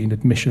cycle between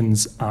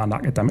admissions and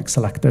academic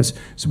selectors.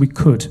 So we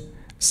could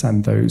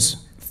send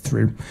those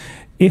through.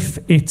 If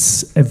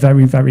it's a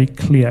very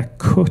clear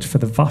cut for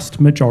the vast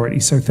majority,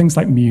 so things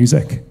like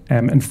music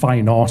and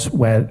fine art,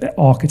 where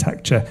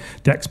architecture,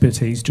 the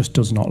expertise just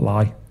does not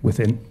lie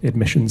within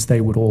admissions,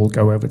 they would all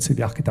go over to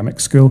the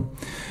academic school.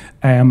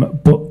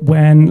 But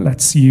when,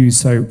 let's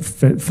use,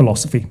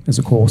 philosophy is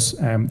a course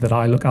that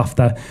I look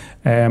after.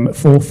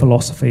 For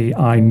philosophy,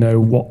 I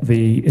know what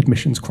the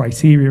admissions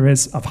criteria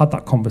is. I've had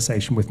that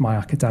conversation with my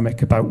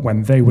academic about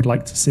when they would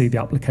like to see the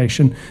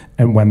application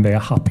and when they are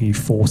happy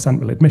for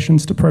central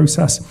admissions to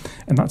process.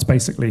 And that's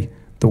basically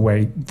the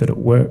way that it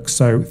works.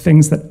 So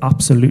things that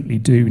absolutely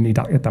do need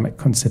academic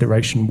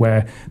consideration,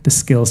 where the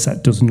skill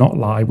set does not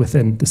lie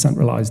within the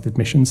centralised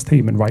admissions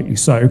team, and rightly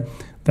so,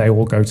 they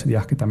all go to the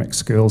academic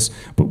schools,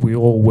 but we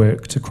all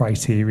work to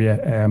criteria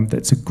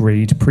that's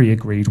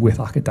pre-agreed with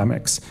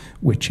academics,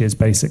 which is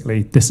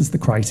basically, this is the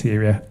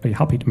criteria. Are you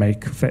happy to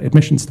make, for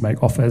admissions to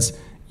make offers?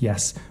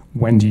 Yes.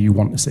 When do you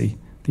want to see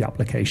the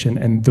application?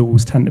 And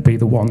those tend to be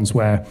the ones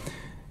where,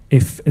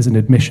 if as an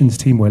admissions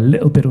team we're a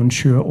little bit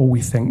unsure, or we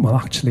think, well,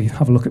 actually,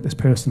 have a look at this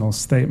personal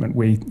statement.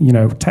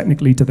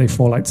 Technically, do they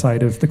fall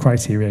outside of the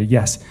criteria?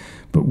 Yes.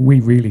 But we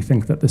really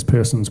think that this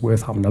person's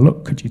worth having a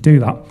look. Could you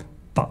do that?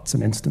 That's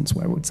an instance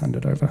where we'd send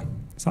it over.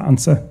 Does that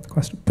answer the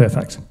question?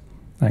 Perfect.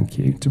 Thank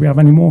you. Do we have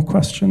any more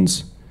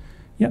questions?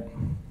 Yeah.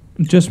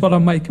 Just while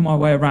I'm making my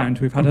way around,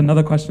 we've had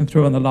another question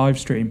through on the live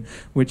stream,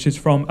 which is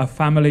from a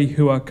family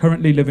who are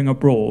currently living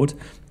abroad.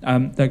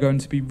 They're going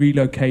to be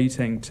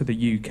relocating to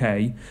the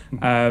UK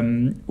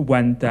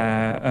when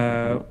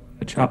their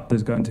child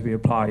is going to be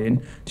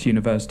applying to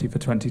university for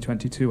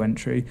 2022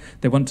 entry.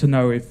 They want to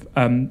know if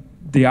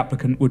the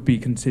applicant would be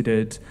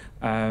considered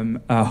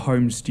a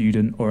home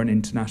student or an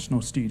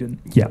international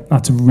student. Yeah,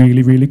 that's a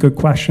really good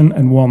question,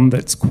 and one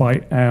that's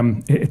quite,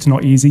 it's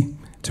not easy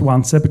to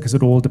answer, because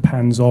it all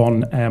depends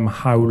on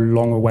how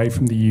long away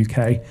from the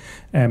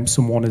UK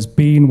someone has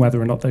been, whether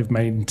or not they've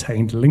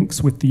maintained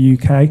links with the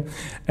UK.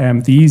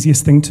 The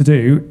easiest thing to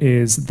do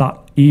is that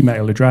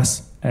email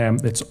address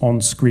that's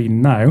on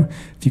screen now,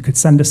 if you could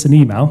send us an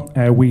email,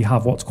 we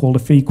have what's called a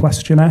fee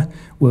questionnaire.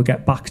 We'll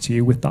get back to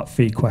you with that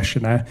fee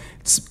questionnaire.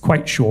 It's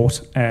quite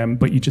short,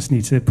 but you just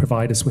need to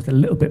provide us with a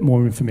little bit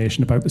more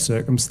information about the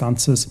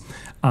circumstances,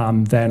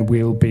 and then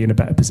we'll be in a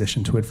better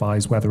position to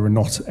advise whether or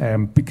not,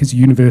 because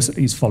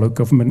universities follow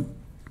government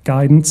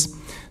guidance,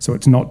 so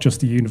it's not just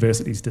the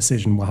university's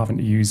decision, we're having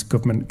to use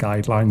government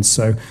guidelines,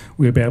 so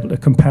we'll be able to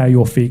compare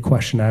your fee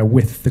questionnaire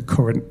with the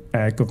current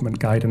government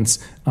guidance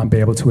and be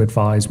able to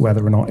advise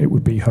whether or not it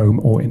would be home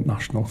or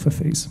international for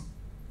fees.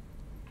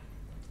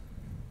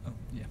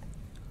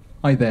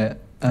 Hi there.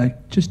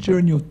 Just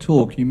during your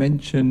talk, you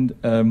mentioned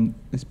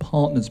this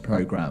Partners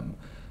Programme.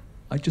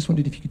 I just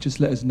wondered if you could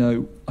just let us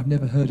know, I've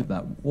never heard of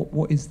that.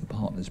 What is the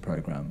Partners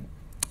Programme?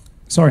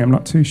 Sorry, I'm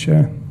not too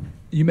sure.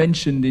 You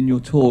mentioned in your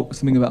talk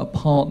something about a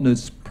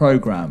Partners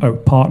Programme. Oh,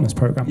 Partners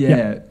Programme.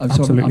 Yeah,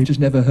 absolutely. I've just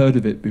never heard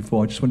of it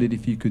before. I just wondered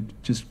if you could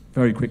just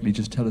very quickly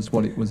just tell us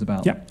what it was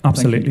about. Yeah,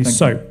 absolutely.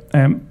 Thank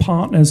you.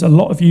 Partners, a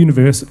lot of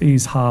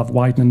universities have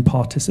widening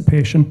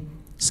participation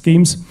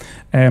schemes.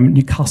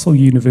 Newcastle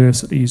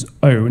University's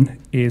own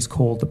is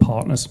called the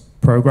Partners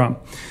Programme.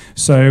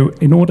 So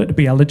in order to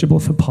be eligible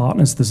for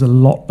Partners, there's a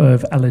lot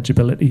of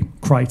eligibility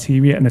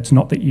criteria, and it's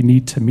not that you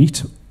need to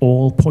meet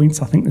all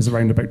points. I think there's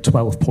around about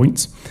 12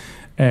 points.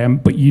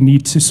 But you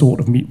need to sort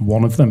of meet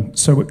one of them.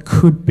 So it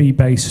could be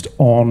based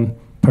on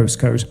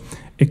postcode.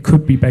 It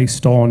could be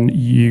based on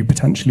you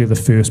potentially the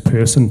first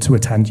person to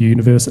attend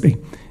university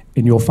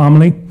in your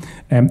family.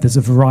 There's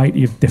a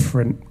variety of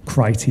different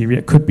criteria.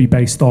 It could be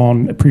based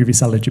on a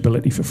previous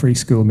eligibility for free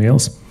school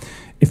meals.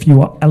 If you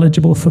are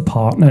eligible for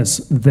Partners,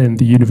 then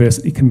the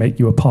university can make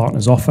you a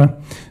Partners offer.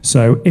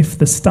 So if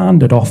the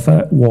standard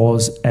offer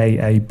was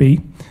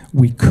AAB,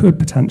 we could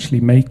potentially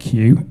make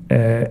you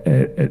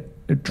a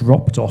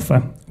dropped offer,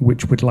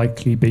 which would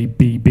likely be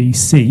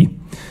BBC.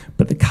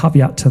 But the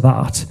caveat to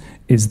that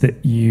is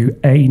that you,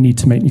 A, need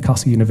to make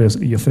Newcastle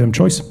University your firm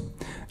choice,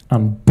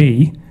 and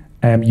B,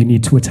 you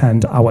need to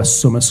attend our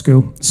summer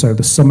school. So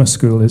the summer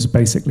school is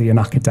basically an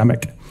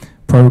academic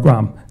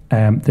programme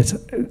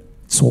that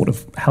sort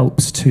of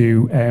helps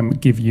to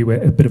give you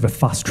a bit of a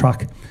fast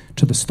track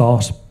to the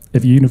start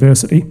of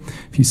university.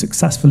 If you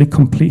successfully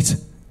complete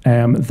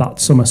that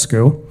summer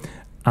school,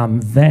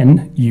 and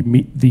then you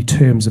meet the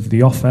terms of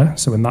the offer,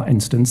 so in that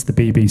instance, the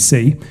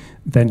BBC,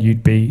 then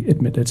you'd be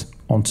admitted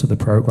onto the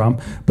programme.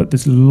 But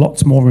there's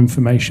lots more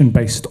information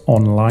based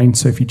online.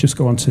 So if you just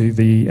go onto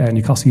the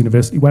Newcastle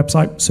University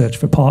website, search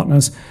for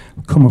Partners,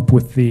 come up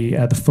with the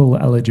full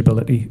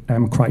eligibility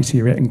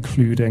criteria,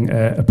 including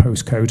a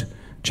postcode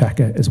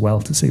checker as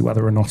well to see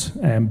whether or not,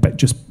 but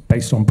just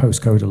based on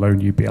postcode alone,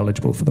 you'd be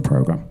eligible for the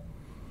programme.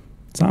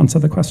 Does that answer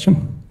the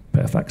question?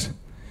 Perfect.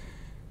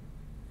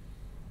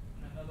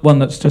 One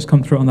that's just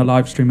come through on the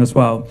live stream as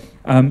well.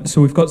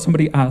 So we've got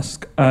somebody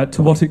ask,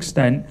 to what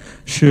extent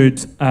should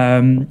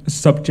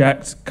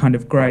subject kind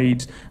of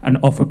grades and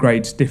offer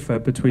grades differ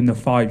between the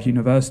 5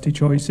 university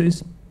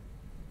choices?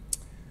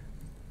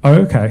 Oh,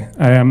 okay.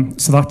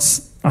 So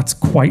that's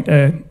quite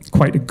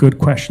a good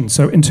question.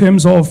 So in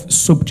terms of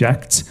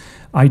subjects,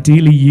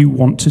 ideally you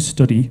want to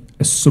study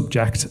a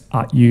subject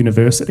at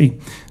university.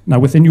 Now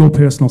within your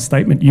personal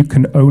statement, you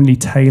can only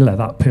tailor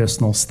that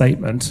personal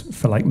statement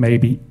for like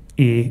maybe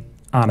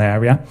an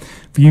area.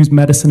 If you use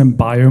medicine and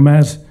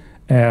biomed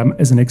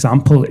as an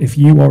example, if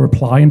you are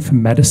applying for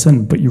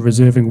medicine but you're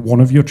reserving one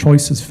of your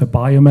choices for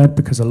biomed,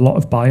 because a lot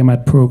of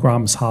biomed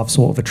programs have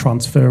sort of a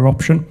transfer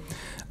option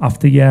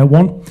after year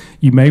 1,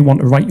 you may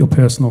want to write your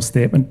personal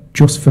statement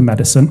just for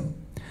medicine,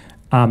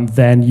 and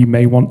then you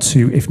may want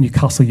to, if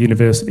Newcastle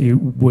University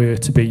were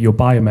to be your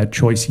biomed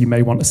choice, you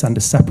may want to send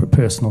a separate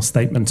personal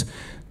statement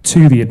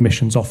to the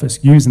admissions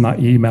office using that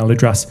email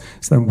address,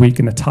 so then we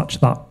can attach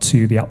that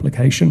to the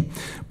application.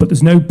 But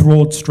there's no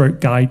broad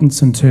stroke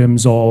guidance in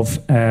terms of,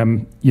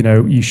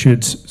 you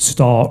should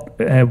start,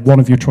 one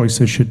of your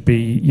choices should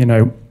be, in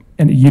a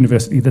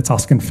university that's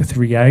asking for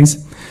 3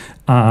 A's,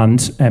 and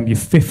your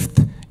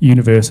 5th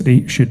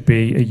university should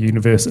be a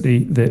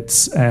university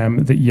that's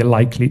that you're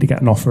likely to get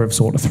an offer of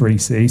sort of 3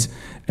 C's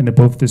and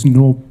above. There's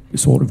no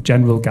sort of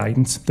general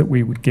guidance that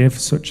we would give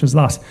such as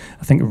that.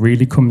 I think it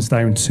really comes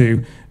down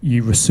to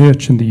you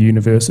researching the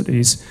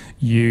universities,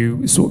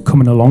 you sort of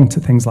coming along to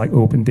things like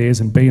open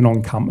days and being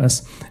on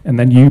campus, and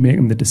then you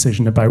making the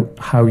decision about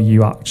how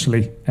you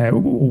actually,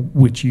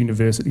 which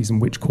universities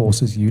and which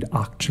courses you'd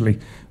actually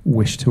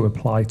wish to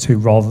apply to,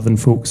 rather than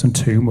focusing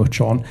too much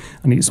on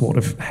any sort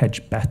of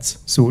hedge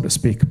bets, so to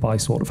speak, by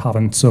sort of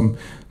having some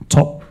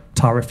top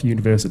tariff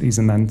universities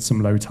and then some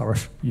low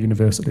tariff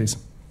universities.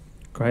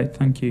 Great,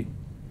 thank you.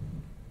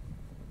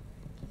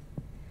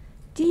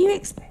 Do you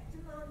expect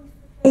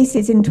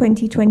cases in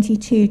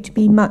 2022 to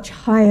be much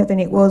higher than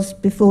it was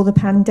before the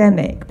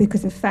pandemic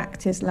because of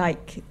factors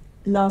like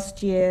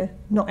last year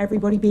not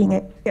everybody being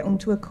able to get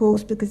onto a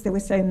course because there were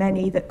so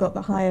many that got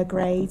the higher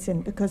grades,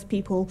 and because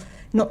people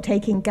not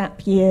taking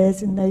gap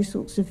years and those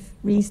sorts of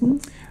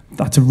reasons?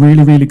 That's a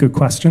really, really good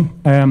question.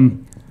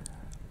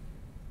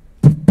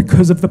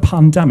 Because of the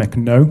pandemic,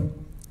 no.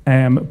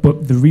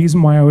 But the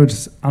reason why I would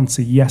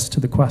answer yes to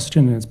the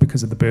question is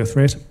because of the birth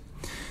rate.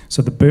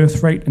 So the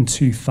birth rate in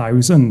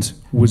 2000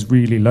 was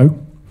really low.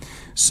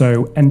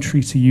 So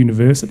entry to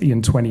university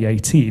in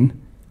 2018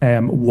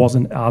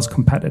 wasn't as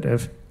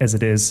competitive as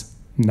it is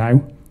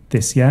now,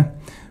 this year.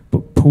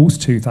 But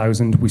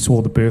post-2000, we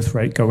saw the birth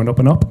rate going up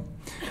and up.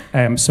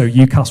 So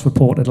UCAS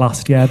reported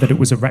last year that it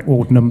was a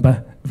record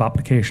number of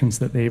applications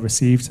that they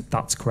received.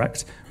 That's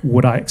correct.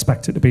 Would I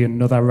expect it to be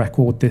another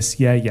record this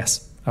year?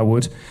 Yes, I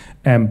would.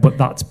 But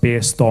that's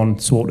based on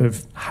sort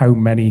of how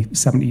many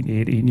 17,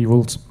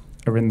 18-year-olds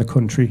are in the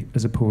country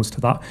as opposed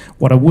to that.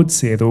 What I would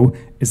say, though,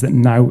 is that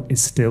now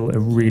is still a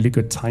really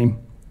good time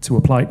to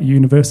apply to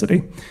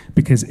university,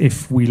 because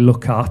if we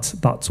look at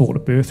that sort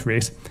of birth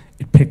rate,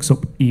 it picks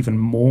up even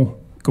more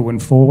going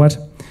forward.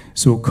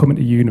 So coming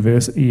to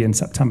university in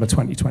September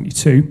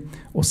 2022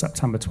 or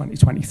September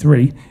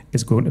 2023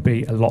 is going to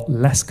be a lot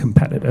less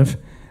competitive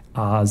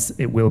as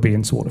it will be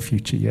in sort of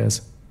future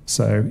years.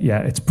 So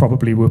yeah,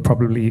 we're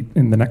probably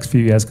in the next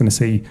few years going to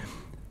see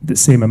the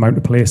same amount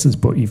of places,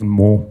 but even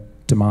more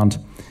demand.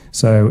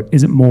 So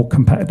is it more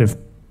competitive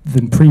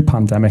than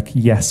pre-pandemic?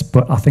 Yes,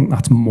 but I think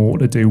that's more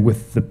to do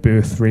with the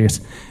birth rate.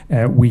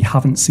 We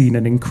haven't seen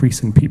an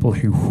increase in people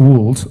who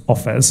hold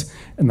offers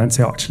and then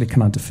say, actually,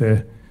 can I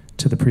defer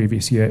to the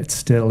previous year? It's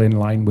still in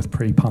line with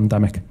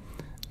pre-pandemic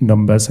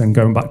numbers. And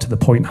going back to the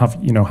point,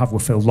 have we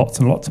filled lots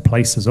and lots of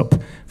places up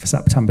for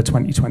September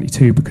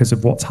 2022 because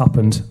of what's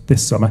happened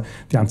this summer?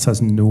 The answer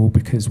is no,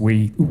 because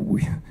we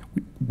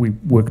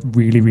worked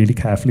really, really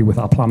carefully with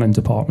our planning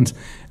department,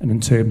 and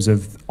in terms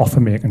of offer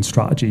making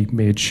strategy,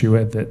 made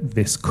sure that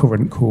this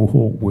current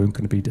cohort weren't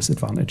going to be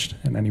disadvantaged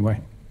in any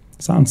way.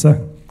 Does that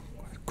answer?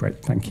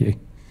 Great, thank you.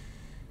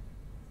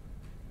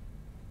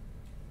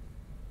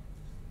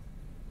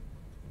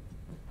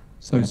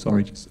 So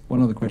sorry, just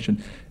one other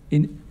question.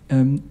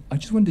 I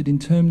just wondered, in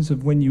terms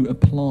of when you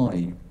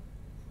apply,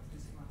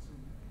 does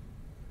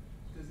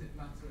it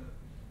matter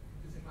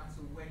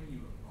when you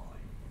apply?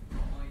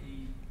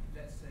 I.e.,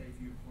 let's say if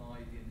you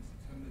applied in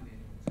September,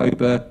 in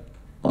October,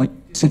 are you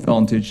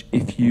disadvantaged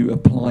if you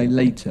apply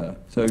later?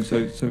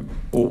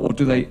 Or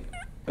do they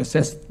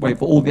wait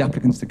for all the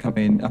applications to come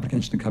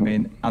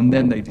in, and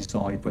then they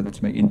decide whether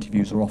to make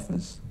interviews or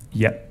offers?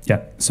 Yeah.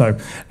 So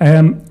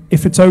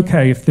if it's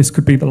okay, if this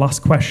could be the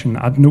last question,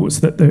 I'd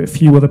noticed that a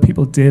few other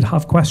people did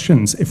have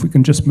questions. If we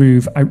can just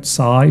move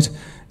outside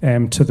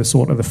to the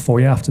sort of the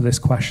foyer after this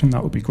question,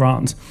 that would be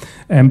grand.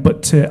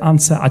 But to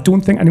answer, I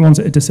don't think anyone's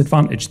at a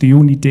disadvantage. The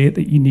only date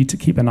that you need to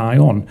keep an eye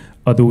on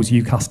are those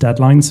UCAS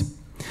deadlines.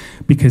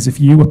 Because if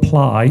you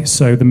apply,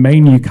 so the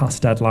main UCAS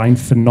deadline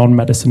for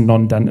non-medicine,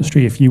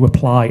 non-dentistry, if you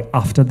apply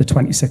after the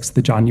 26th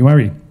of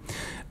January,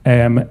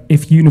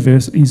 if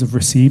universities have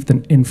received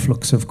an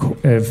influx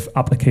of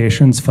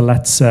applications for,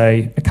 let's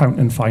say, accounting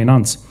and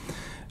finance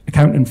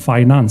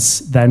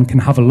then can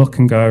have a look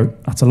and go,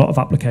 that's a lot of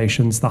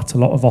applications, that's a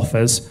lot of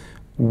offers.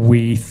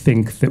 We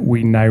think that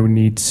we now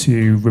need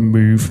to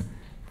remove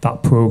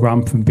that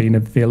programme from being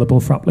available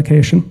for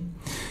application.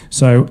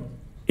 So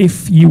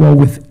if you are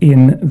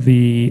within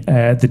the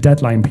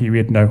deadline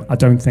period, no, I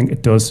don't think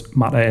it does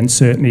matter. And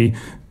certainly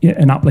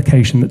an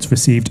application that's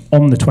received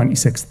on the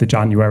 26th of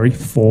January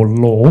for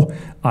law,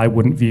 I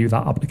wouldn't view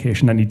that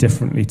application any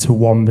differently to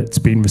one that's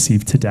been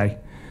received today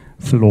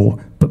for law.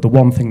 But the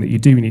one thing that you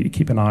do need to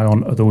keep an eye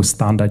on are those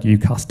standard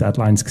UCAS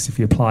deadlines, because if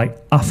you apply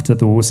after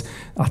those,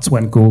 that's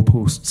when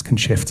goalposts can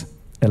shift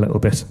a little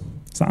bit.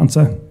 Does that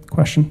answer the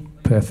question?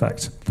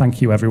 Perfect.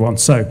 Thank you, everyone.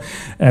 So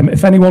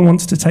if anyone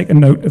wants to take a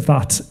note of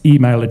that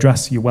email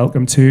address, you're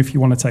welcome to. If you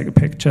want to take a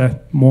picture,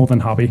 more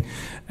than happy.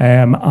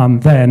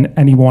 And then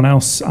anyone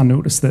else, I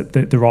noticed that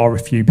there are a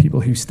few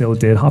people who still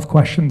did have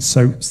questions.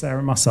 So Sarah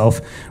and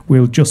myself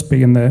will just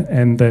be in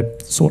the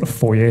sort of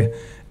foyer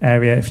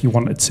area. If you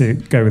wanted to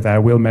go there,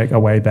 we'll make our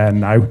way there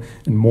now,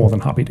 and more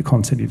than happy to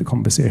continue the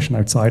conversation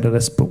outside of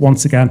this. But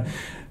once again,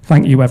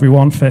 thank you,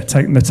 everyone, for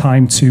taking the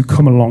time to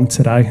come along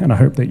today, and I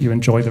hope that you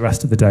enjoy the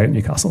rest of the day at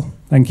Newcastle.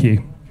 Thank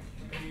you.